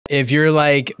if you're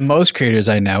like most creators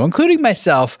I know, including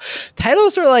myself,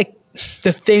 titles are like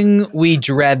the thing we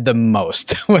dread the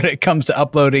most when it comes to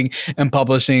uploading and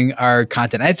publishing our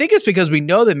content. I think it's because we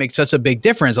know they make such a big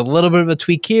difference. A little bit of a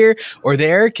tweak here or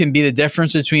there can be the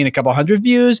difference between a couple hundred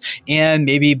views and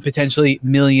maybe potentially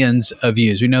millions of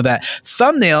views. We know that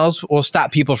thumbnails will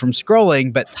stop people from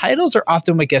scrolling, but titles are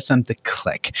often what gets them to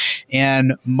click.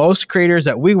 And most creators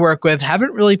that we work with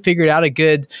haven't really figured out a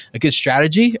good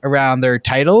strategy around their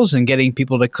titles and getting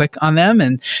people to click on them.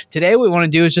 And today what we want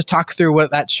to do is just talk through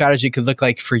what that strategy could look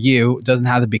like for you. It doesn't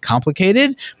have to be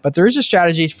complicated, but there is a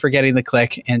strategy for getting the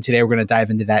click. And today we're going to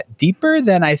dive into that deeper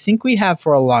than I think we have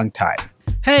for a long time.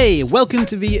 Hey, welcome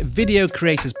to the Video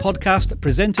Creators Podcast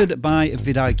presented by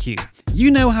vidIQ.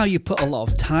 You know how you put a lot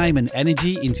of time and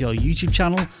energy into your YouTube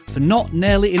channel for not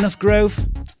nearly enough growth?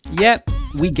 Yep,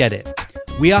 we get it.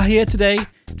 We are here today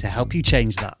to help you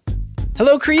change that.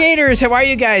 Hello, creators. How are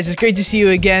you guys? It's great to see you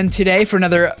again today for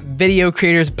another Video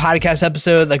Creators Podcast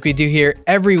episode like we do here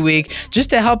every week,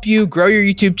 just to help you grow your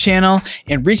YouTube channel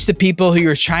and reach the people who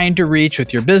you're trying to reach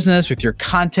with your business, with your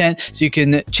content, so you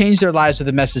can change their lives with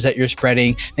the message that you're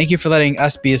spreading. Thank you for letting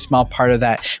us be a small part of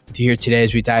that with you here today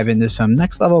as we dive into some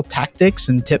next level tactics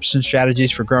and tips and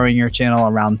strategies for growing your channel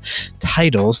around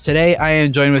titles. Today, I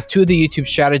am joined with two of the YouTube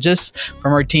strategists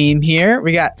from our team here.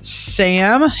 We got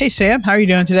Sam. Hey, Sam. How are you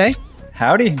doing today?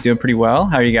 Howdy, doing pretty well.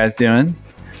 How are you guys doing?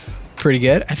 Pretty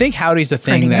good. I think howdy's the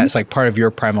thing that's like part of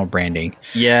your primal branding.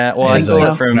 Yeah, well, I stole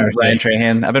it from Ryan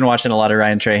Trahan. I've been watching a lot of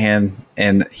Ryan Trahan,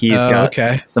 and he's got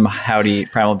some howdy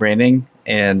primal branding,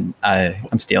 and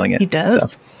I'm stealing it. He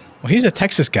does. So. Well, he's a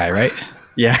Texas guy, right?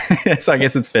 Yeah, so I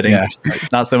guess it's fitting. Yeah.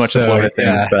 Not so much a Florida thing,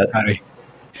 but howdy.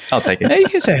 I'll take it. Yeah, you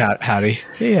can say howdy.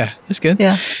 Yeah, that's good.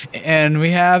 Yeah. And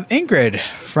we have Ingrid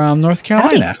from North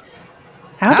Carolina.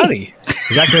 Howdy.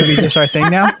 Is that going to be just our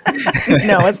thing now?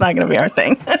 No, it's not going to be our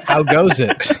thing. How goes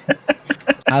it?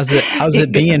 How's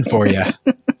it being for you?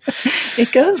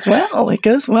 It goes well. It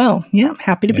goes well. Yeah,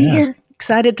 happy to be here.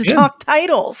 Excited to talk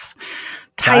titles.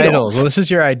 Titles. Well, this is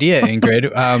your idea,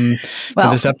 Ingrid, for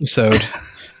this episode.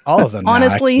 All of them.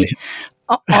 Honestly,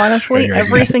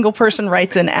 every single person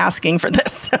writes in asking for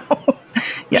this. So,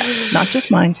 yeah, not just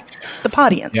mine. The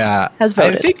Podience has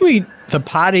voted. I think the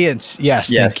Podience,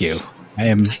 yes, thank you. I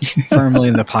am firmly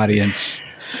in the Podience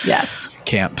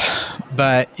camp.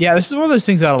 But yeah, this is one of those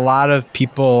things that a lot of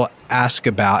people ask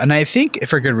about. And I think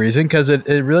for good reason, because it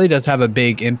really does have a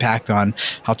big impact on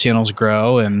how channels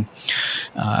grow and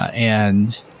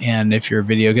if your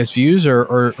video gets views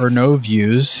or no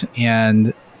views.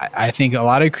 And I think a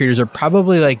lot of creators are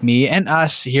probably like me and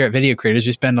us here at Video Creators.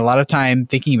 We spend a lot of time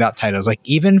thinking about titles. Like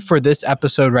even for this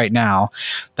episode right now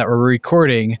that we're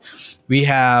recording, we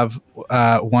have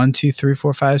 1, 2, 3,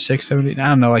 4, 5, 6, 7, 8, I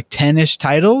don't know, like 10-ish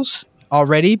titles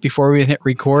already before we hit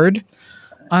record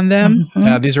on them.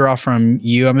 Mm-hmm. These are all from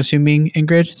you, I'm assuming,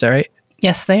 Ingrid. Is that right?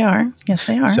 Yes, they are. Yes,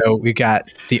 they are. So we got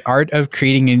the art of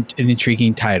creating an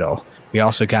intriguing title. We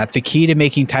also got the key to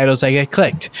making titles that get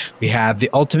clicked. We have the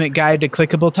ultimate guide to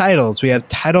clickable titles. We have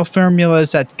title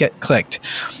formulas that get clicked.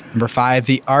 Number 5,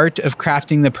 the art of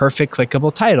crafting the perfect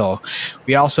clickable title.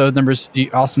 We also, number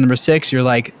 6, you're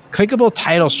like clickable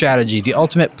title strategy, the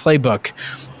ultimate playbook.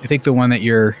 I think the one that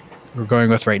we're going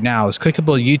with right now is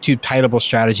clickable YouTube titleable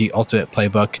strategy, ultimate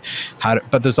playbook.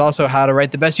 But there's also how to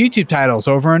write the best YouTube titles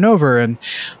over and over, and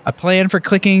a plan for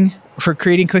creating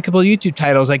clickable YouTube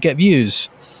titles that get views.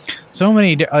 So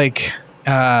many different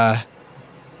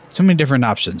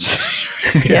options.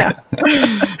 Yeah.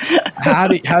 How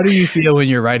do you feel when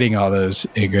you're writing all those,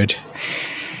 Ingrid?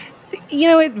 You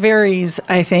know, it varies,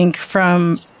 I think,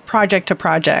 from project to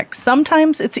project.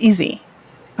 Sometimes it's easy.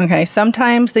 Okay.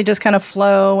 Sometimes they just kind of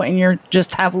flow and you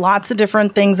just have lots of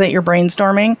different things that you're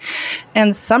brainstorming.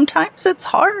 And sometimes it's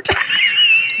hard.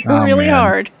 Really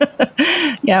hard.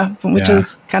 Which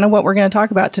is kind of what we're going to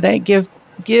talk about today. Give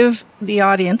the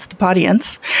audience, the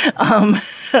Podience,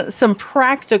 some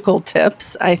practical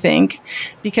tips, I think,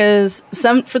 because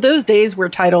for those days where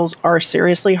titles are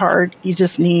seriously hard, you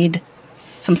just need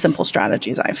some simple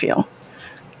strategies, I feel,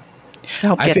 to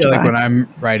help get you by. I feel like when I'm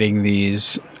writing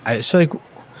these, it's like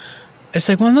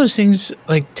one of those things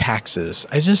like taxes.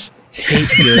 I just hate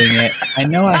doing it. I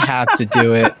know I have to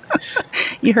do it.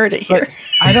 You heard it here.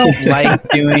 I don't like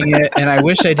doing it, and I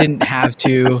wish I didn't have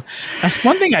to. That's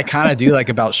one thing I kind of do like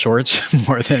about shorts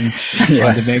more than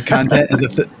on-demand content.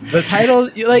 Is the title,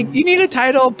 like you need a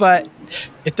title, but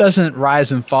it doesn't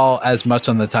rise and fall as much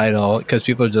on the title because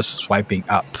people are just swiping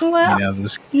up. Well,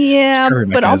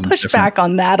 but I'll push back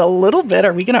on that a little bit.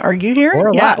 Are we going to argue here? Or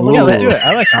a lot. Yeah, let's do it.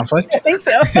 I like conflict. I think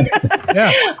so.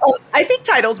 Yeah. I think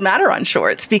titles matter on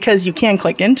shorts because you can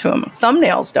click into them.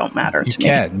 Thumbnails don't matter to me.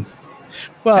 You can.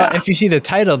 Well, if you see the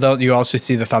title, don't you also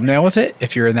see the thumbnail with it?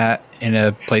 If you're in a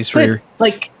place where you're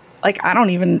like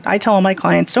I tell all my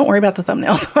clients, don't worry about the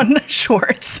thumbnails on the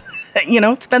shorts.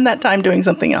 Spend that time doing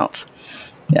something else.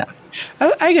 Yeah.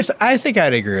 I guess I think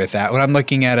I'd agree with that. When I'm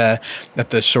looking at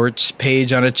the shorts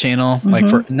page on a channel, like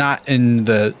for in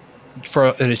a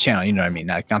channel, you know what I mean?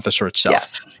 Like not the shorts itself.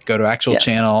 Yes. Go to actual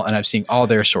channel and I'm seeing all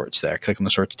their shorts there. Click on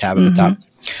the shorts tab at the top.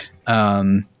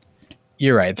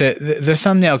 You're right. The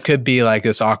thumbnail could be like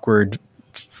this awkward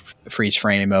freeze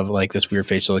frame of like this weird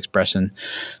facial expression,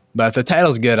 but if the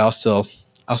title's good, I'll still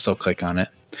click on it.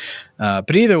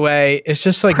 But either way, it's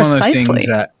just like one of those things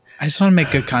that I just want to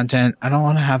make good content. I don't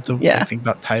want to have to think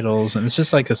about titles, and it's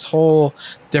just like this whole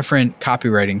different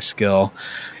copywriting skill.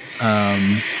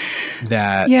 And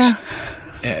the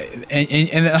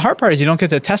hard part is you don't get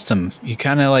to test them. You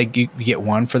kind of like you get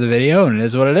one for the video, and it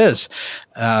is what it is.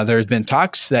 There's been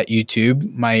talks that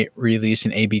YouTube might release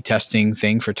an A/B testing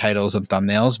thing for titles and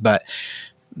thumbnails, but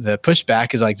the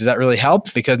pushback is like, does that really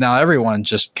help? Because now everyone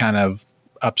just kind of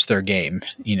ups their game,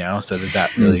 So does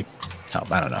that really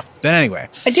help? I don't know. But anyway,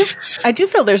 I do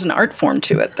feel there's an art form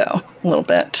to it, though, a little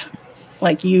bit.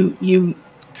 Like you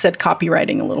said,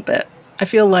 copywriting a little bit. I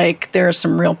feel like there are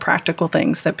some real practical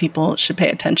things that people should pay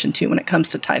attention to when it comes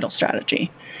to title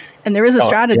strategy. And there is a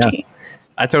strategy. Yeah.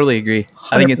 I totally agree.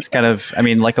 I think it's kind of,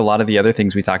 like a lot of the other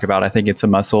things we talk about, I think it's a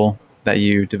muscle that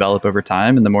you develop over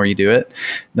time. And the more you do it,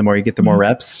 the more you get the more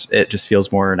reps, it just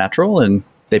feels more natural and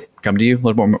they come to you a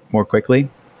little more quickly.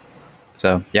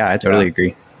 So yeah, I totally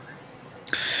agree.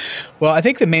 Well, I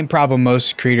think the main problem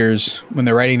most creators, when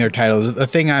they're writing their titles, the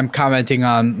thing I'm commenting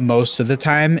on most of the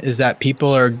time is that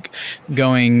people are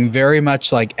going very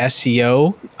much like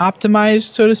SEO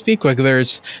optimized, so to speak. Like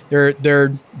they're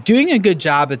doing a good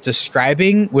job at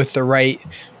describing with the right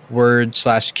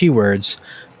word/keywords,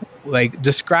 like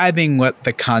describing what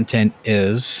the content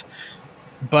is,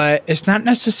 but it's not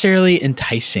necessarily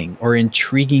enticing or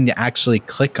intriguing to actually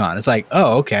click on. It's like,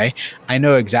 oh, okay, I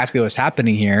know exactly what's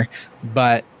happening here,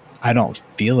 but I don't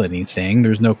feel anything.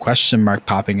 There's no question mark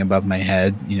popping above my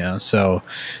head, So,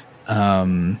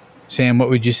 Sam, what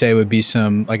would you say would be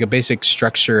some like a basic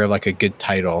structure of like a good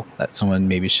title that someone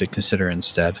maybe should consider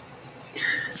instead?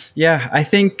 Yeah, I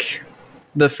think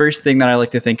the first thing that I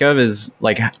like to think of is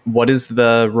like, what is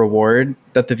the reward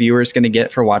that the viewer is going to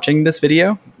get for watching this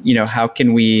video? How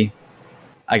can we,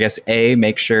 I guess,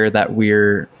 make sure that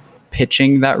we're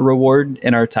pitching that reward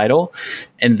in our title,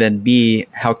 and then B,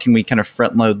 how can we kind of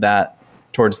front load that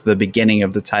towards the beginning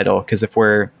of the title? Because if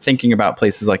we're thinking about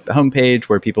places like the homepage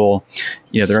where people,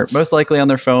 they're most likely on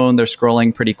their phone, they're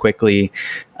scrolling pretty quickly,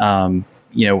 they're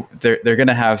going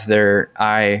to have their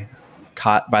eye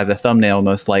caught by the thumbnail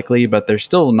most likely, but they're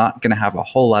still not going to have a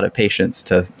whole lot of patience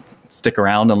to stick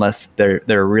around unless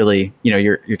they're really,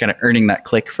 you're kind of earning that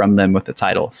click from them with the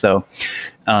title. So,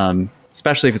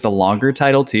 especially if it's a longer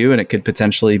title too, and it could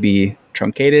potentially be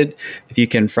truncated. If you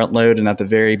can front load and at the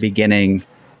very beginning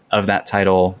of that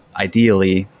title,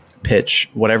 ideally pitch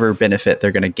whatever benefit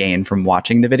they're going to gain from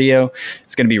watching the video,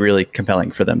 it's going to be really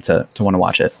compelling for them to want to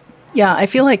watch it. Yeah, I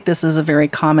feel like this is a very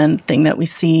common thing that we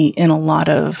see in a lot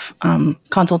of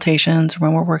consultations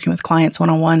when we're working with clients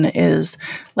one-on-one is,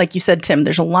 like you said, Tim,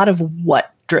 there's a lot of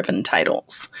what-driven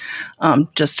titles.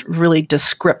 Just really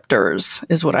descriptors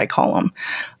is what I call them.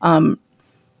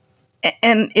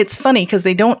 And it's funny because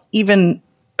they don't even,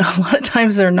 a lot of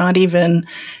times they're not even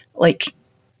like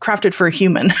crafted for a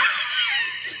human.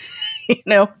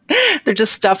 They're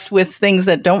just stuffed with things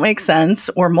that don't make sense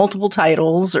or multiple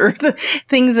titles or the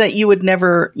things that you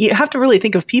have to really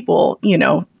think of people,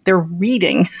 they're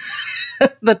reading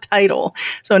the title.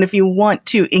 So, and if you want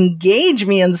to engage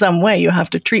me in some way, you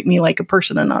have to treat me like a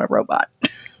person and not a robot.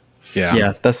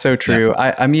 Yeah, that's so true.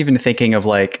 Yeah. I'm even thinking of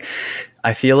like,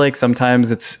 I feel like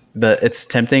sometimes it's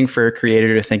tempting for a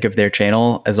creator to think of their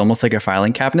channel as almost like a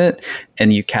filing cabinet,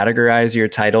 and you categorize your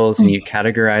titles and you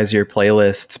categorize your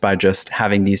playlists by just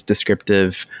having these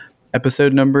descriptive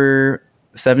episode number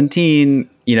 17,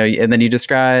 and then you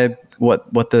describe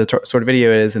what the sort of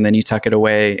video is, and then you tuck it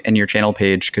away in your channel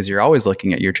page because you're always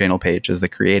looking at your channel page as the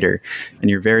creator, and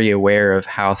you're very aware of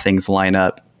how things line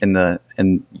up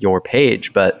in your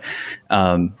page. But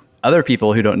other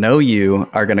people who don't know you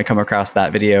are going to come across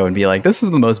that video and be like, this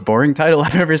is the most boring title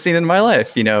I've ever seen in my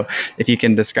life. You know, if you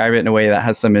can describe it in a way that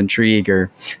has some intrigue, or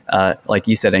like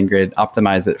you said, Ingrid,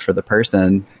 optimize it for the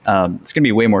person, it's going to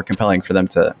be way more compelling for them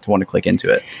to want to click into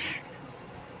it.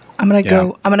 I'm going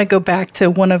to go back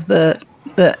to one of the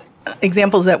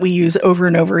examples that we use over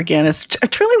and over again. It's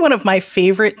truly one of my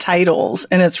favorite titles,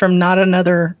 and it's from Not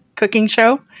Another Cooking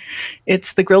Show.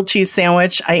 It's the grilled cheese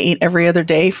sandwich I ate every other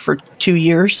day for 2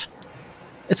 years.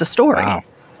 It's a story,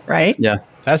 right? Yeah.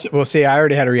 Well, see, I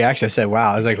already had a reaction. I said,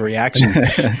 wow, it's like a reaction.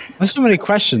 There's so many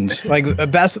questions. Like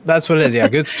that's what it is. Yeah.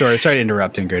 Good story. Sorry to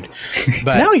interrupt, Ingrid.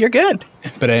 But no, you're good.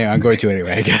 But anyway, I'm going to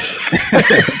anyway, I guess.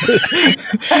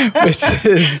 Which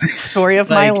is story of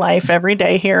my life every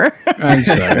day here. I'm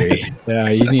sorry. Yeah,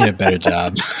 you need a better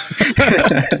job.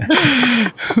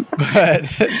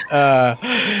 But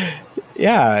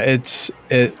yeah,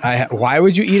 why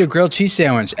would you eat a grilled cheese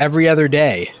sandwich every other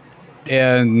day?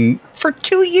 And for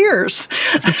 2 years.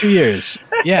 For 2 years.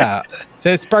 Yeah. So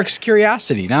it sparks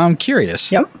curiosity. Now I'm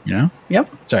curious. Yep. You know?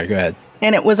 Yep. Sorry, go ahead.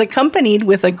 And it was accompanied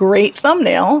with a great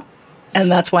thumbnail,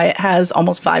 and that's why it has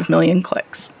almost 5 million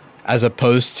clicks. As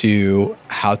opposed to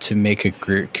how to make a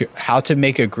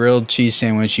grilled cheese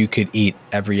sandwich you could eat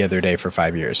every other day for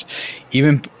 5 years.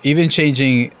 Even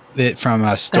changing it from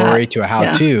a story to a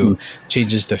how-to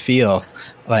changes the feel.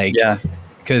 Like,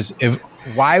 because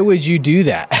why would you do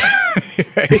that?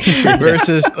 Right?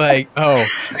 Versus like, oh,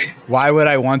 why would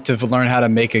I want to learn how to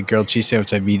make a grilled cheese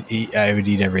sandwich I would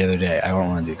eat every other day? I don't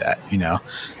want to do that, you know?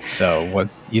 So what,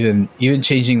 even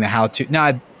changing the how-to, no,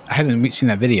 I haven't seen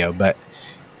that video, but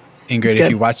Ingrid, if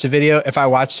you watch the video, if I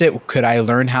watched it, could I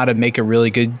learn how to make a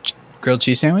really good grilled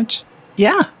cheese sandwich?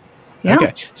 Yeah. Yeah.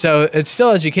 Okay. So it's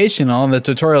still educational, and the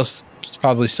tutorial's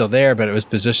probably still there, but it was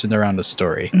positioned around a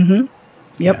story. Mm-hmm.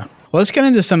 Yep. Yeah. Well, let's get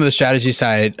into some of the strategy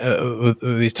side of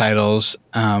these titles.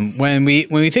 When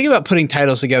we think about putting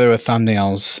titles together with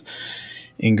thumbnails,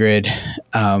 Ingrid,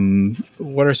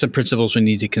 what are some principles we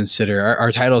need to consider?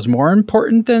 Are titles more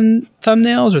important than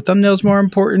thumbnails, or thumbnails more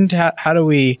important? How do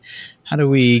we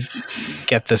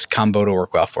get this combo to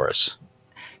work well for us?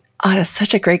 That's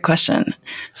such a great question.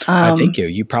 Thank you.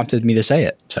 You prompted me to say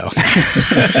it. So that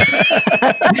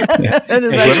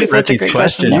is actually such a great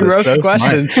question. You wrote the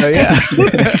question. So yeah.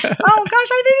 Oh gosh,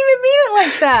 I didn't even mean it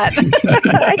like that.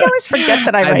 I always forget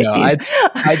that I write these.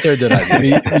 I turned it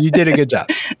on. You did a good job.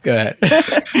 Go ahead.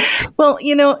 Well,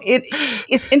 you know,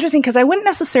 it's interesting because I wouldn't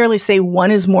necessarily say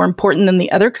one is more important than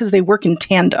the other, because they work in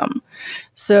tandem.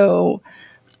 So,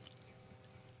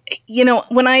 you know,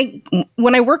 when I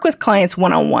work with clients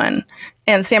one-on-one,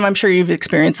 and Sam, I'm sure you've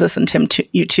experienced this, and Tim,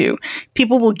 you too,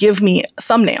 people will give me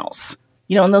thumbnails,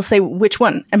 you know, and they'll say, which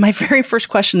one? And my very first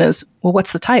question is, well,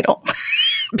 what's the title?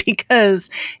 Because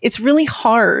it's really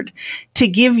hard to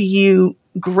give you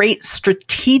great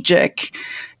strategic,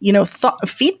 you know,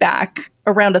 feedback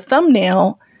around a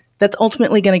thumbnail that's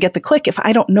ultimately going to get the click if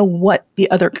I don't know what the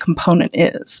other component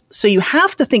is. So you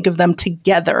have to think of them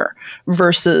together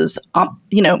versus,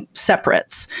 you know,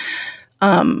 separates.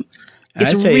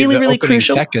 It's really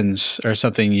crucial. Seconds are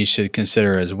something you should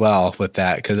consider as well with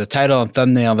that, because a title and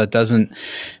thumbnail that doesn't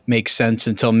make sense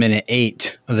until minute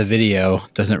 8 of the video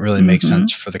doesn't really make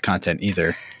sense for the content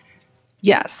either.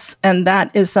 Yes, and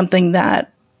that is something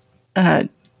that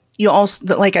you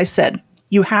also, like I said,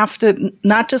 you have to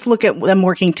not just look at them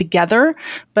working together,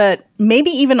 but maybe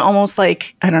even almost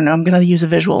like, I don't know, I'm going to use a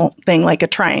visual thing like a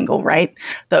triangle, right?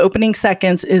 The opening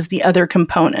seconds is the other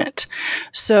component.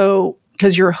 So,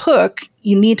 because your hook,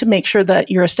 you need to make sure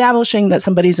that you're establishing that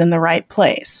somebody's in the right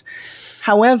place.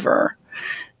 However,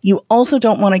 you also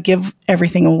don't want to give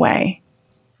everything away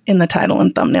in the title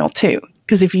and thumbnail too.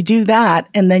 Because if you do that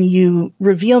and then you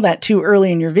reveal that too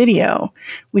early in your video,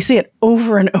 we see it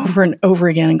over and over and over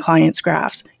again in clients'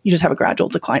 graphs. You just have a gradual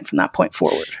decline from that point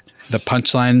forward. The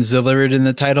punchline's delivered in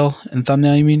the title and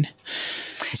thumbnail, you mean?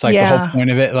 It's like the whole point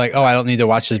of it, like, oh, I don't need to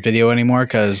watch this video anymore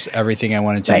because everything I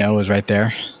wanted to know is right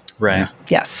there. Right. Yeah.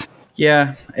 Yes.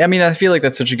 Yeah. I mean, I feel like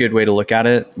that's such a good way to look at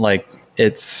it. Like,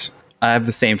 I have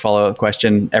the same follow-up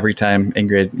question every time,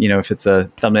 Ingrid, you know, if it's a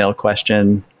thumbnail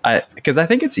question, because I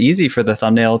think it's easy for the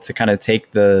thumbnail to kind of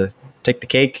take the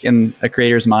cake in a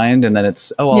creator's mind, and then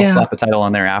it's, I'll slap a title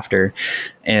on there after.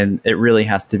 And it really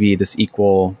has to be this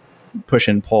equal push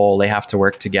and pull. They have to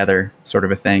work together, sort of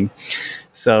a thing.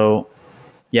 So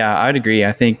yeah, I'd agree.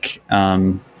 I think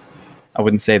I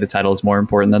wouldn't say the title is more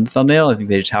important than the thumbnail. I think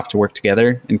they just have to work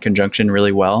together in conjunction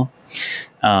really well.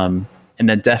 And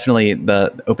then definitely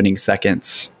the opening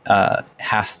seconds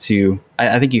has to,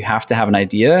 I think you have to have an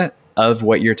idea of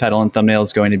what your title and thumbnail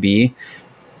is going to be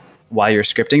while you're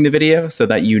scripting the video so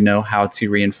that you know how to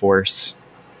reinforce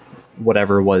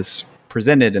whatever was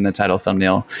presented in the title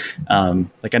thumbnail.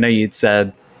 Like I know you'd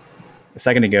said a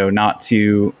second ago, not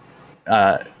to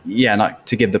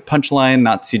give the punchline,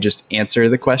 not to just answer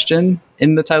the question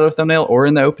in the title thumbnail or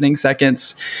in the opening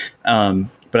seconds.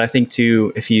 But I think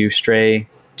too, if you stray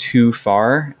too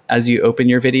far as you open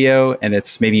your video and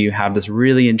it's maybe you have this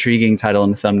really intriguing title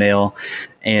and thumbnail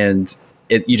and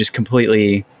you just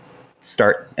completely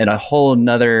start in a whole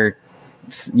nother,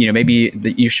 maybe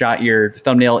you shot your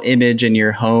thumbnail image in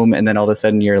your home and then all of a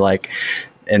sudden you're like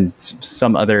in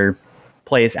some other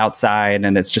place outside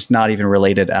and it's just not even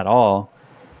related at all.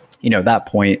 At that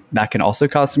point, that can also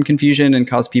cause some confusion and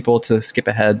cause people to skip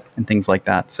ahead and things like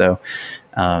that. So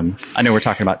I know we're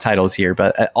talking about titles here,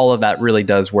 but all of that really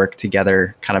does work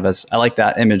together kind of as, I like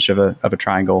that image of a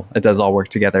triangle. It does all work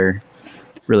together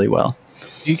really well.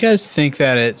 Do you guys think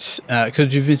that it's,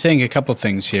 because you've been saying a couple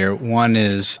things here. One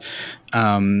is,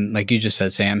 like you just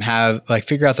said, Sam,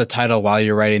 figure out the title while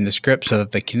you're writing the script so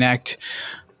that they connect.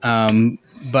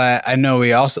 But I know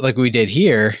we also, like we did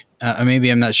here, maybe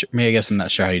I'm not sure, I guess I'm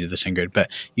not sure how you did this, Ingrid, but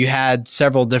you had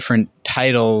several different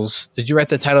titles. Did you write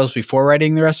the titles before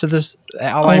writing the rest of this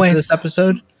outline for this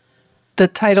episode? The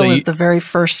title is the very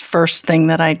first thing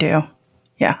that I do.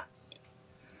 Yeah.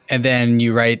 And then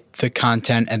you write the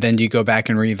content and then you go back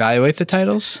and reevaluate the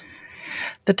titles?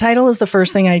 The title is the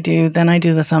first thing I do. Then I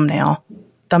do the thumbnail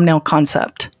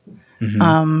concept.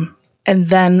 Mm-hmm. And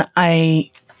then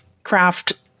I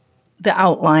craft the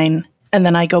outline, and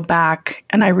then I go back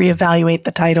and I reevaluate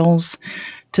the titles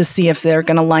to see if they're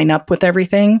going to line up with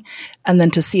everything, and then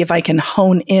to see if I can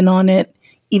hone in on it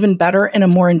even better in a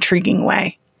more intriguing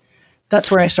way.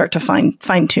 That's where I start to fine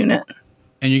tune it.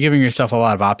 And you're giving yourself a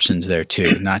lot of options there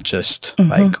too, not just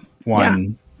like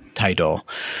one title.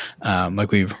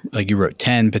 Like you wrote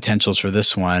 10 potentials for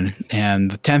this one, and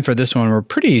the 10 for this one were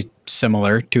pretty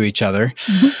similar to each other.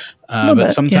 Mm-hmm.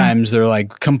 But sometimes they're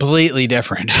like completely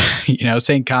different,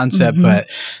 same concept, but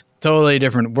totally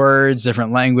different words,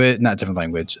 different language, not different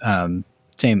language,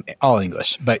 same, all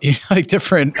English, but like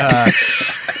different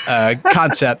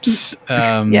concepts.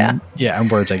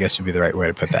 And words, I guess would be the right way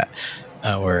to put that,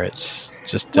 where it's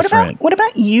just different. What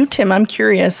about you, Tim? I'm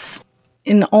curious,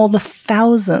 in all the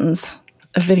thousands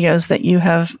of videos that you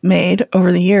have made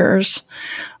over the years,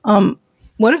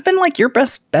 what have been like your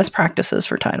best practices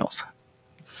for titles?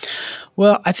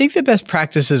 Well, I think the best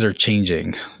practices are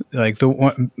changing. Like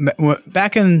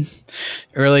back in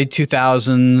early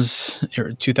 2000s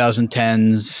or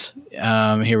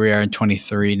 2010s, here we are in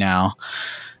 23 now.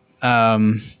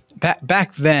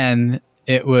 Back then,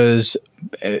 it was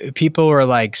people were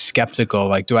like skeptical,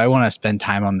 like, do I want to spend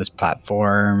time on this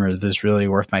platform, or is this really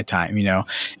worth my time?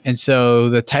 And so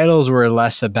the titles were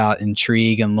less about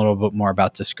intrigue and a little bit more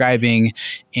about describing.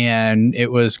 And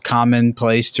it was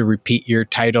commonplace to repeat your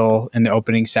title in the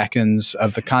opening seconds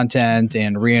of the content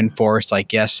and reinforce,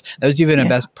 like, yes, that was even a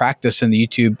best practice in the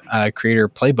YouTube creator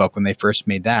playbook when they first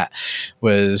made that,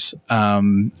 was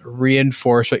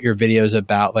reinforce what your video is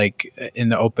about, like in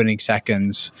the opening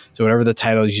seconds. So whatever the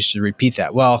title is, you should repeat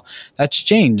that. Well, that's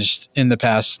changed in the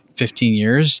past 15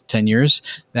 years, 10 years,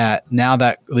 that now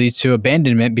that leads to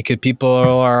abandonment because people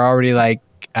are already like,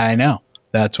 I know,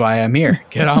 that's why I'm here.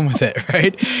 Get on with it,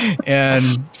 right? And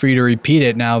for you to repeat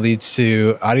it now leads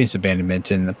to audience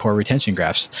abandonment and the poor retention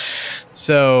graphs.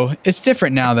 So it's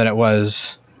different now than it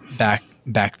was back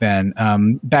then.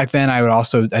 Back then,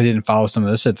 I didn't follow some of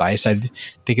this advice. I'd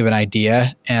think of an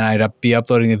idea and I'd be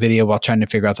uploading the video while trying to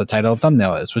figure out the title and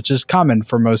thumbnail is, which is common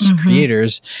for most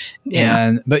creators.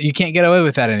 But you can't get away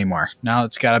with that anymore. Now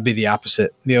it's got to be the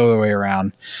opposite, the other way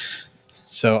around.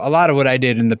 So a lot of what I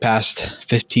did in the past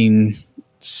 15,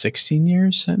 16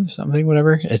 years, something,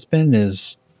 whatever it's been,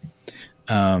 is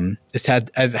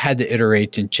I've had to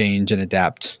iterate and change and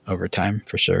adapt over time,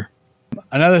 for sure.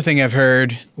 Another thing I've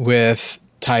heard with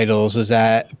titles is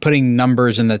that putting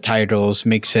numbers in the titles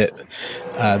makes it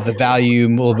the value a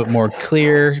little bit more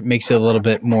clear, makes it a little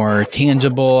bit more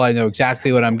tangible. I know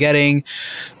exactly what I'm getting.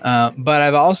 But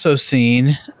I've also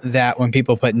seen that when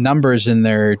people put numbers in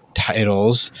their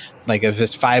titles, like if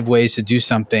it's 5 ways to do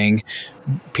something,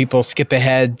 people skip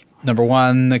ahead. Number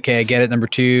 1, okay, I get it. Number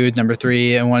 2, number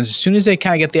 3, and as soon as they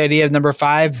kind of get the idea of number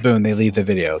 5, boom, they leave the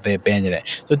video. They abandon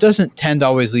it. So it doesn't tend to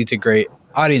always lead to great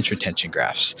audience retention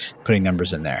graphs, putting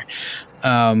numbers in there.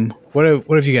 What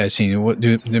have you guys seen?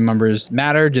 Do numbers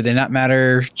matter? Do they not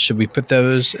matter? Should we put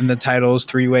those in the titles,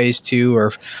 3 ways to, or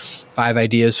 5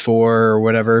 ideas for, or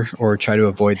whatever, or try to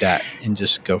avoid that and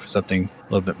just go for something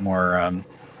a little bit more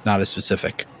not as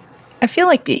specific? I feel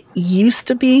like it used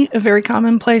to be a very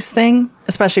commonplace thing,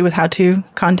 especially with how-to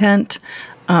content,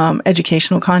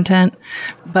 educational content.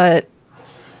 But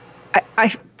I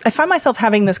find myself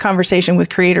having this conversation with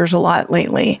creators a lot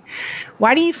lately.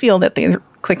 Why do you feel that they're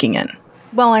clicking in?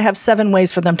 Well, I have 7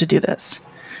 ways for them to do this.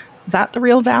 Is that the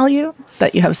real value?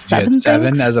 That you have 7 things?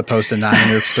 7 as opposed to 9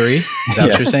 or 3? Is that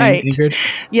what you're saying, right.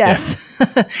 Ingrid? Yes.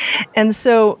 Yeah. And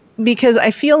so, because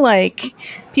I feel like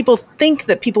people think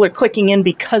that people are clicking in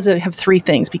because they have 3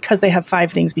 things, because they have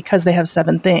 5 things, because they have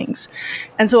 7 things.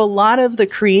 And so a lot of the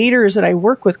creators that I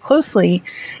work with closely,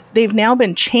 they've now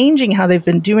been changing how they've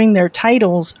been doing their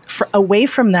titles away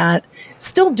from that,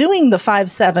 still doing the 5,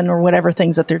 7 or whatever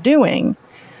things that they're doing,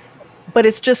 but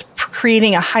it's just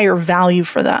creating a higher value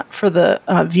for that, for the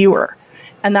viewer.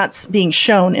 And that's being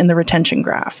shown in the retention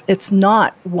graph. It's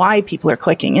not why people are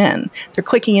clicking in. They're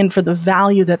clicking in for the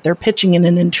value that they're pitching in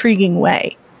an intriguing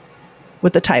way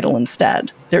with the title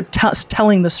instead. They're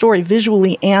telling the story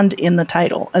visually and in the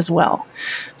title as well.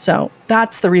 So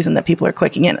that's the reason that people are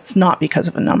clicking in. It's not because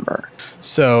of a number.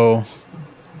 So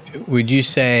would you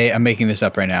say, I'm making this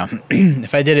up right now,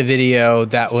 if I did a video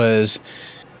that was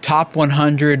top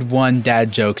 101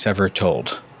 dad jokes ever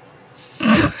told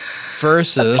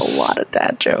versus... That's a lot of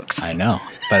dad jokes. I know,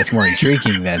 but it's more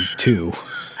intriguing than 2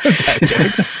 dad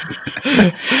jokes.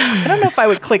 I don't know if I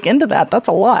would click into that. That's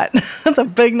a lot. That's a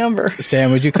big number.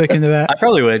 Sam, would you click into that? I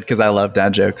probably would because I love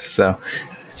dad jokes. So,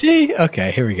 see,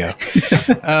 okay, here we go.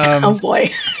 Oh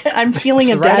boy, I'm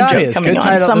feeling a right dad audience. joke coming Good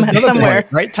on title. somewhere.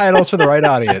 Point. Right titles for the right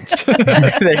audience.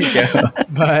 there you go.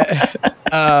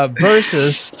 But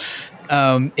versus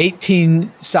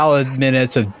 18 solid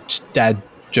minutes of dad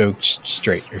jokes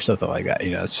straight or something like that.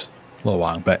 You know, it's a little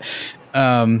long, but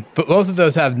both of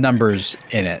those have numbers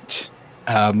in it.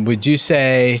 Would you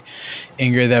say,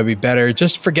 Ingrid, that would be better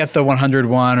just forget the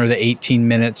 101 or the 18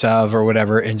 minutes of or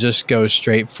whatever and just go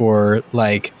straight for,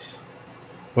 like,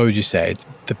 what would you say?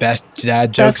 The best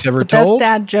dad jokes ever told? Best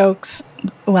dad jokes.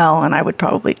 Well, and I would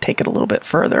probably take it a little bit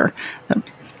further. I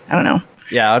don't know.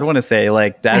 Yeah, I'd want to say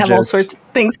like dad jokes. All sorts of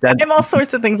things. I have all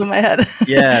sorts of things in my head.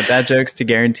 Yeah, dad jokes to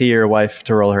guarantee your wife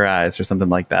to roll her eyes or something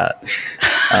like that.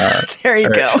 There you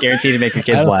go. Guarantee to make your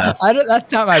kids laugh.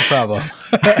 That's not my problem.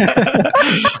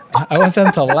 I want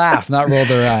them to laugh, not roll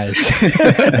their eyes.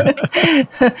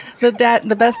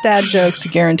 The best dad jokes to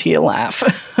guarantee a laugh.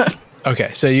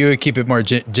 Okay, so you would keep it more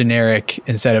generic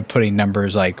instead of putting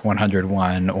numbers like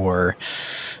 101 or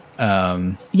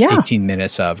 18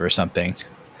 minutes of or something.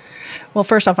 Well,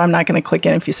 first off, I'm not going to click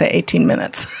in if you say 18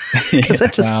 minutes because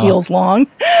that just feels long.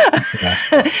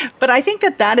 But I think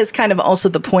that is kind of also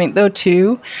the point, though,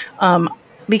 too,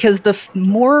 because the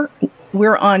more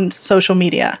we're on social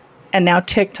media and now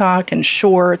TikTok and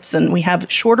shorts, and we have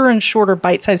shorter and shorter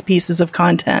bite-sized pieces of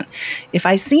content. If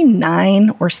I see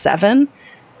 9 or 7,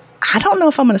 I don't know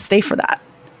if I'm going to stay for that.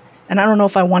 And I don't know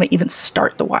if I want to even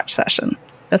start the watch session.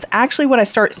 That's actually what I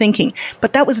start thinking.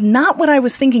 But that was not what I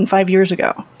was thinking 5 years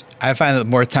ago. I find that the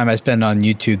more time I spend on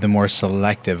YouTube, the more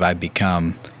selective I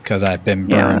become because I've been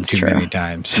burned too many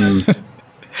times.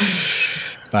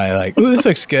 By like, ooh, this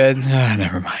looks good.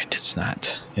 Never mind. It's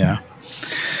not. Yeah.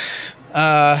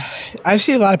 I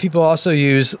see a lot of people also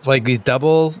use like these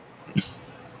double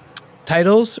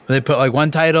titles. They put like one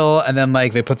title and then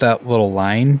like they put that little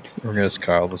line. We're going to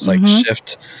call this like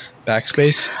shift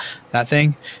backspace, that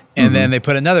thing. And then they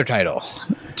put another title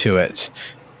to it.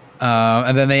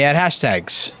 And then they add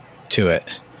hashtags to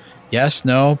it. Yes,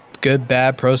 no, good,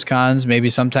 bad, pros, cons, maybe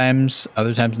sometimes,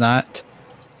 other times not.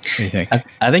 What do you think?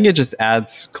 I think it just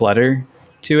adds clutter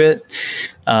to it.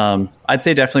 I'd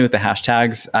say definitely with the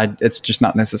hashtags, it's just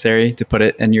not necessary to put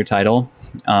it in your title.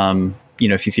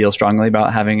 If you feel strongly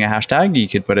about having a hashtag, you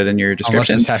could put it in your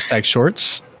description. Unless it's hashtag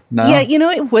shorts. No. Yeah,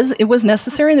 it was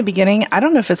necessary in the beginning. I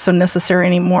don't know if it's so necessary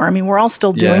anymore. I mean, we're all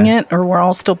still doing it, or we're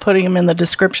all still putting them in the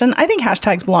description. I think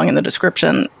hashtags belong in the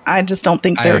description. I just don't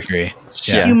think they're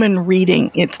human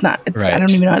reading. It's not. I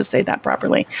don't even know how to say that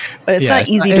properly, but it's not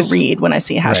easy to read when I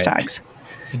see hashtags.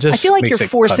 Right. I feel like you're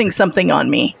forcing something on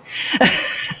me.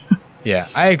 Yeah,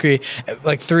 I agree.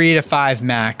 Like 3 to 5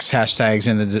 max hashtags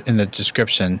in the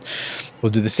description will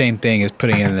do the same thing as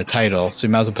putting it in the title. So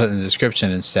you might as well put it in the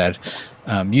description instead.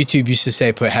 YouTube used to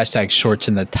say put hashtag shorts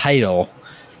in the title,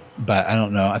 but I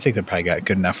don't know. I think they probably got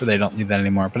good enough where they don't need that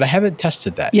anymore. But I haven't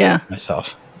tested that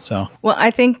myself. So well,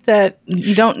 I think that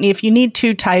you don't. If you need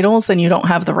 2 titles, then you don't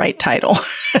have the right title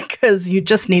because you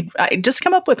just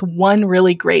come up with one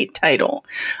really great title.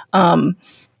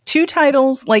 2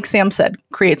 titles, like Sam said,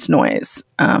 creates noise.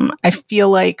 I feel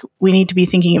like we need to be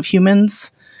thinking of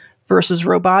humans versus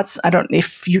robots.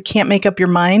 If you can't make up your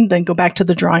mind, then go back to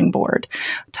the drawing board.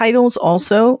 Titles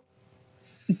also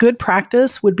good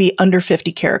practice would be under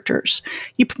 50 characters.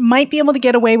 You might be able to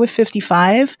get away with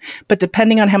 55, but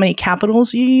depending on how many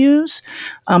capitals you use,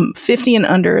 50 and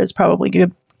under is probably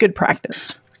good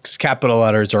practice. Because capital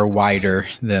letters are wider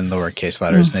than lowercase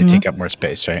letters, and they take up more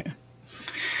space, right?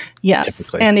 Yes.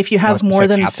 Typically. And if you have more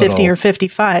than 50 or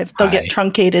 55, they'll get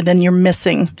truncated and you're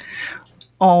missing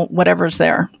all whatever's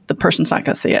there. The person's not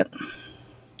going to see it.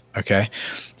 Okay.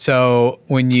 So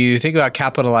when you think about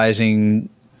capitalizing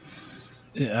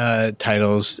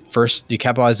titles, first you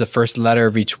capitalize the first letter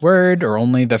of each word, or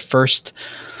only the first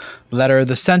letter of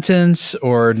the sentence,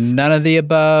 or none of the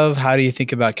above? How do you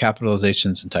think about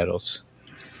capitalizations in titles?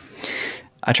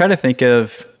 I try to think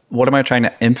of, what am I trying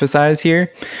to emphasize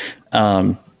here?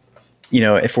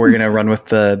 If we're going to run with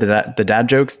the dad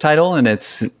jokes title, and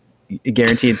it's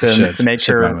guaranteed to make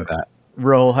her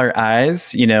roll her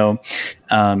eyes,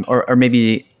 or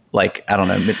maybe like, I don't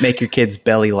know, make your kids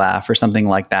belly laugh or something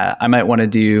like that. I might want to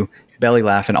do belly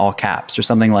laugh in all caps or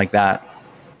something like that,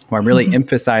 where I'm really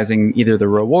emphasizing either the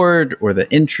reward or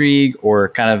the intrigue or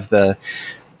kind of the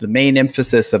main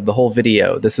emphasis of the whole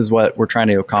video. This is what we're trying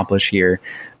to accomplish here.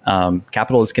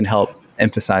 Capitals can help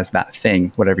emphasize that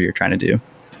thing, whatever you're trying to do.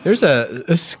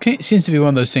 This seems to be one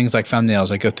of those things like thumbnails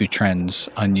that go through trends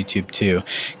on YouTube too.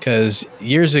 Because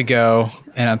years ago,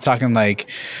 and I'm talking like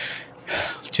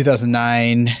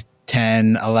 2009,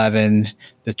 10, 11,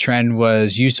 the trend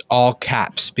was use all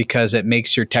caps because it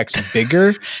makes your text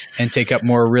bigger and take up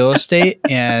more real estate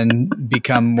and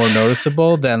become more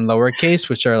noticeable than lowercase,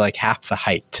 which are like half the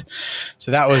height.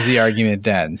 So that was the argument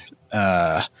then.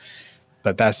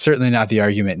 But that's certainly not the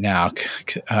argument now.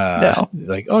 No.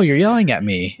 Like, oh, you're yelling at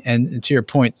me. And to your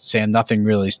point, Sam, nothing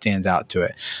really stands out to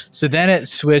it. So then it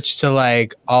switched to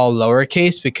like all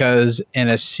lowercase, because in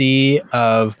a sea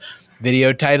of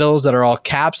video titles that are all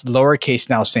caps, lowercase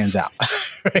now stands out.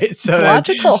 Right? So it's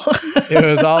logical. It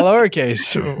was all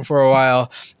lowercase for a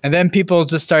while. And then people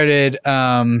just started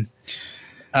lowercase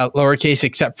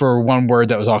except for one word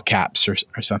that was all caps or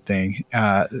something.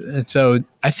 And so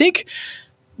I think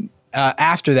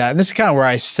after that, and this is kind of where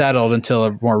I settled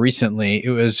until more recently,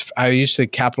 I used to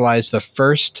capitalize the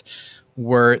first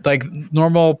word, like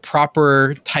normal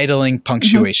proper titling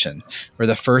punctuation, where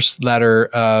the first letter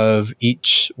of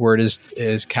each word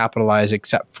is capitalized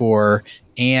except for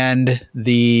and,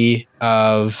 the,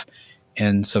 of,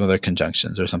 and some other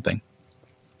conjunctions or something.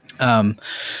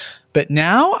 But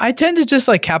now I tend to just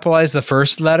like capitalize the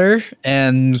first letter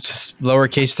and just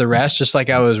lowercase the rest, just like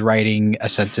I was writing a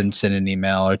sentence in an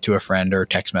email or to a friend or a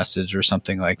text message or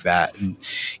something like that, and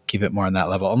keep it more on that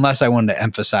level. Unless I wanted to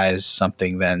emphasize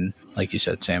something, then like you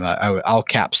said, Sam, I'll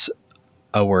caps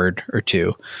a word or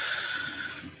two.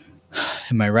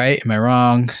 Am I right? Am I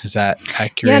wrong? Is that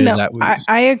accurate? Yeah, no,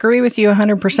 I agree with you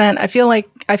 100%. I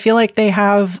feel like they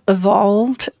have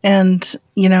evolved, and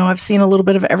I've seen a little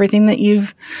bit of everything that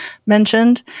you've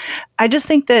mentioned. I just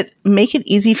think that make it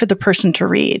easy for the person to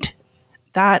read.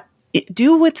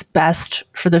 Do what's best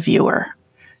for the viewer.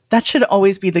 That should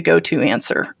always be the go-to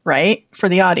answer, right? For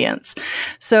the audience.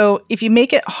 So if you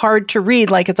make it hard to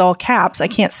read, like it's all caps, I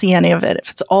can't see any of it. If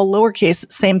it's all lowercase,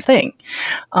 same thing.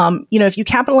 If you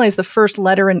capitalize the first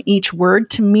letter in each word,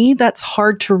 to me, that's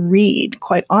hard to read,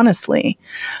 quite honestly.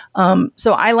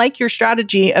 So I like your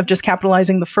strategy of just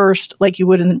capitalizing the first like you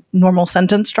would in normal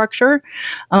sentence structure.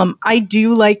 I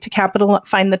do like to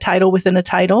find the title within a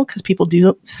title, because people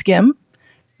do skim,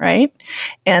 right?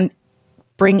 And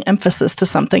bring emphasis to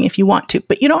something if you want to,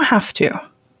 but you don't have to.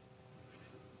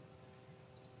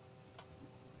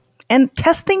 And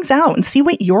test things out and see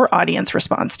what your audience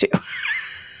responds to.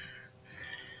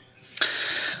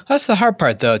 That's the hard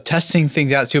part, though. Testing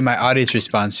things out, see what my audience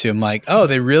responds to. I'm like, oh,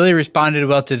 they really responded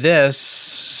well to this.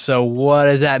 So what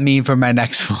does that mean for my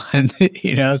next one?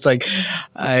 It's like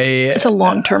it's a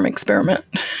long-term experiment.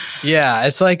 Yeah,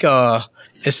 it's like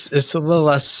it's a little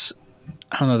less.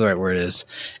 I don't know what the right word is.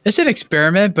 It's an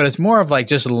experiment, but it's more of like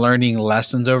just learning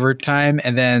lessons over time.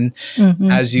 And then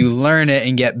as you learn it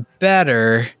and get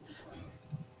better,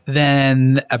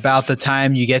 then about the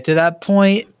time you get to that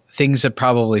point, things have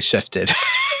probably shifted.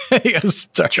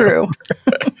 True.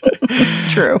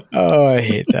 True. Oh, I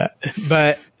hate that.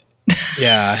 But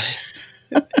yeah,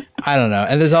 I don't know.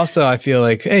 And there's also, I feel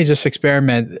like, hey, just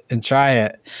experiment and try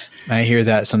it. I hear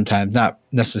that sometimes, not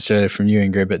necessarily from you,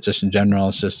 Ingrid, but just in general.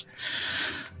 It's just,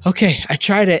 okay, I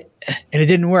tried it and it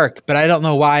didn't work, but I don't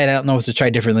know why, and I don't know what to try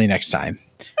differently next time.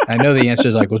 I know the answer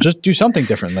is like, well, just do something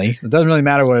differently. It doesn't really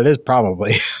matter what it is,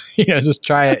 probably. Just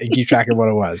try it and keep track of what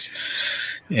it was.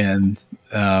 And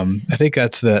I think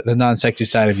that's the non-sexy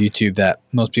side of YouTube that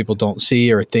most people don't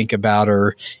see or think about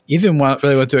or even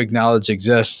really want to acknowledge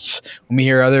exists. When we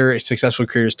hear other successful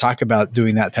creators talk about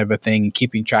doing that type of thing and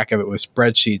keeping track of it with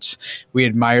spreadsheets, we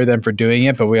admire them for doing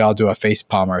it, but we all do a face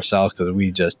palm ourselves because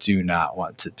we just do not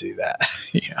want to do that,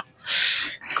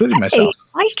 including myself.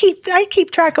 I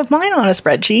keep track of mine on a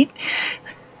spreadsheet.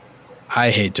 I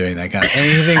hate doing that kind of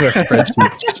anything with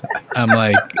spreadsheets. I'm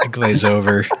like glaze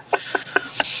over.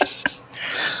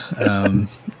 Not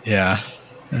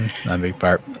a big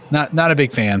part. Not a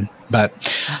big fan, but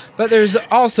there's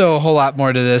also a whole lot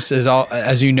more to this.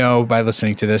 As you know by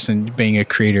listening to this and being a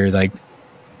creator, like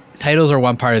titles are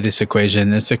one part of this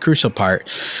equation. It's a crucial part.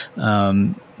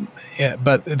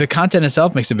 But the content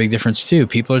itself makes a big difference too.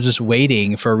 People are just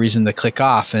waiting for a reason to click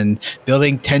off, and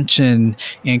building tension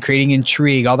and creating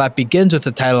intrigue. All that begins with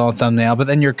the title and thumbnail, but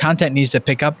then your content needs to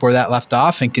pick up where that left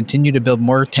off and continue to build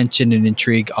more tension and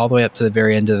intrigue all the way up to the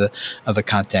very end of the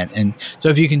content. And so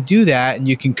if you can do that and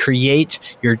you can create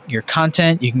your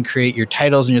content, you can create your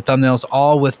titles and your thumbnails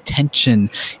all with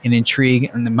tension and intrigue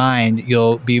in the mind,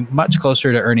 you'll be much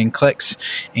closer to earning clicks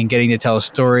and getting to tell a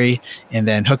story and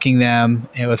then hooking them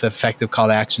with effective call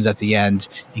to actions at the end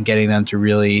and getting them to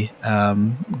really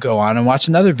go on and watch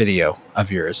another video of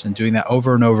yours, and doing that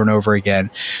over and over and over again,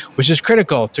 which is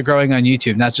critical to growing on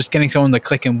YouTube. Not just getting someone to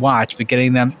click and watch, but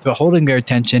getting them to holding their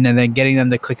attention and then getting them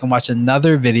to click and watch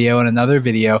another video and another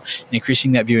video and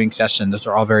increasing that viewing session. Those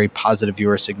are all very positive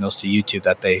viewer signals to YouTube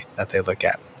that they look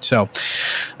at. So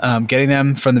getting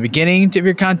them from the beginning of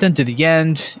your content to the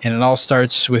end, and it all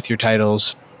starts with your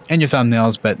titles and your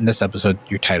thumbnails, but in this episode,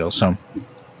 your titles. So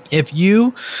if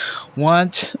you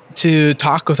want to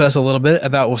talk with us a little bit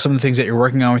about some of the things that you're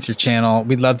working on with your channel,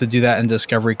 we'd love to do that in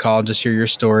Discovery Call, just hear your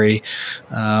story.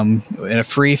 In a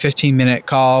free 15-minute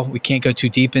call, we can't go too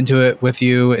deep into it with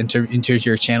you, into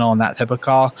your channel and that type of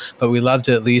call, but we love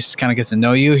to at least kind of get to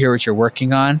know you, hear what you're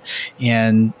working on,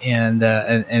 and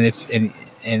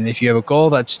if you have a goal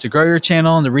that's to grow your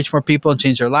channel and to reach more people and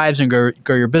change their lives and grow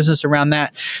your business around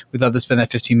that, we'd love to spend that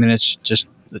 15 minutes just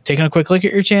taking a quick look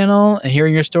at your channel and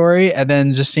hearing your story, and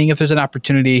then just seeing if there's an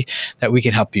opportunity that we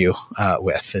can help you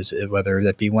with, whether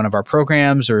that be one of our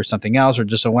programs or something else, or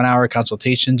just a 1-hour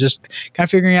consultation, just kind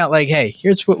of figuring out like, hey,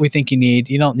 here's what we think you need.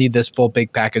 You don't need this full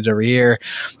big package over here.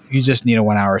 You just need a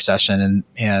 1-hour session,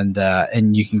 and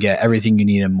you can get everything you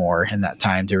need and more in that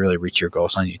time to really reach your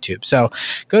goals on YouTube. So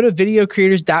go to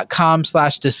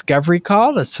videocreators.com/discovery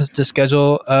call to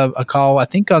schedule a call, I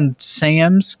think on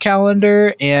Sam's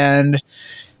calendar, and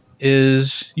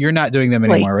you're not doing them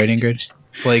anymore, right, Ingrid?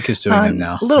 Blake is doing them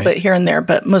now. A little bit here and there,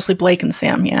 but mostly Blake and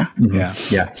Sam, yeah.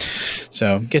 Mm-hmm. Yeah.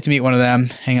 So get to meet one of them,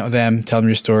 hang out with them, tell them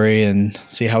your story, and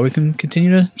see how we can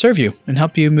continue to serve you and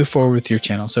help you move forward with your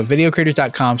channel. So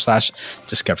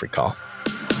videocreators.com/discovery call.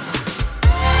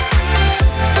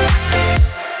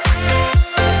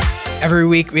 Every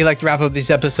week, we like to wrap up these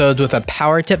episodes with a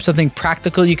power tip, something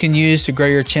practical you can use to grow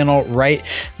your channel right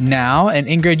now. And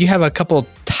Ingrid, you have a couple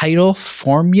title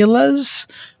formulas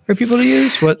for people to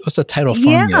use. What's a title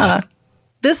formula? Yeah,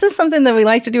 this is something that we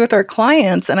like to do with our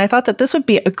clients, and I thought that this would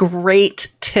be a great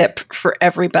tip for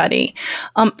everybody.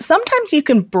 Sometimes you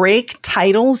can break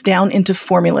titles down into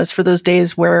formulas for those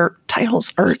days where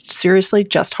titles are seriously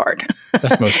just hard.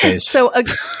 That's most days.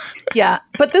 Yeah,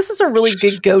 but this is a really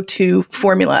good go-to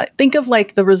formula. Think of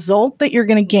like the result that you're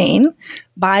going to gain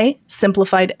by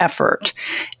simplified effort.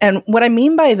 And what I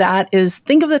mean by that is,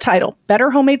 think of the title,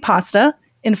 Better Homemade Pasta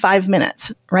in 5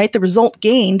 minutes, right? The result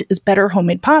gained is better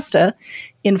homemade pasta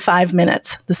in 5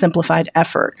 minutes, the simplified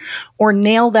effort. Or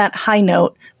nail that high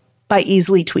note by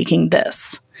easily tweaking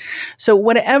this. So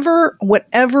whatever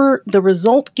the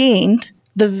result gained,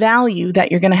 the value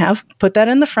that you're going to have, put that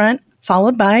in the front,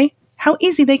 followed by how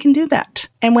easy they can do that.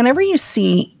 And whenever you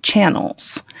see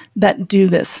channels that do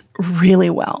this really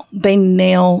well, they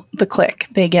nail the click.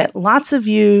 They get lots of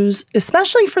views,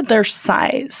 especially for their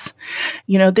size.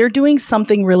 You know, they're doing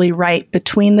something really right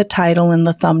between the title and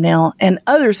the thumbnail and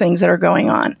other things that are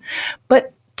going on.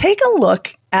 But take a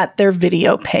look at their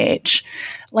video page,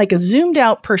 like a zoomed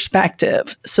out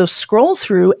perspective. So scroll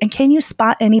through, and can you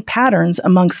spot any patterns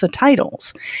amongst the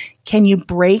titles? Can you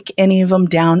break any of them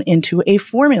down into a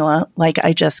formula like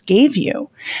I just gave you?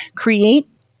 Create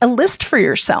a list for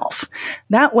yourself.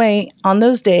 That way, on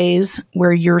those days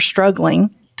where you're struggling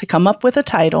to come up with a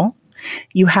title,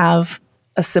 you have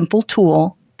a simple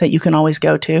tool that you can always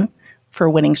go to for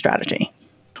a winning strategy.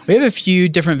 We have a few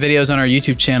different videos on our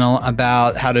YouTube channel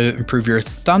about how to improve your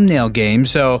thumbnail game.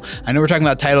 So I know we're talking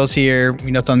about titles here.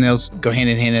 We know thumbnails go hand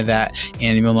in hand in that,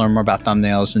 and you'll learn more about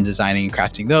thumbnails and designing and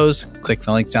crafting those. Click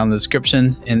the links down in the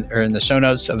description or in the show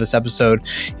notes of this episode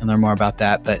and learn more about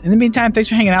that. But in the meantime, thanks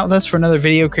for hanging out with us for another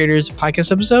Video Creators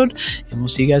Podcast episode, and we'll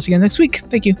see you guys again next week.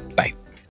 Thank you. Bye.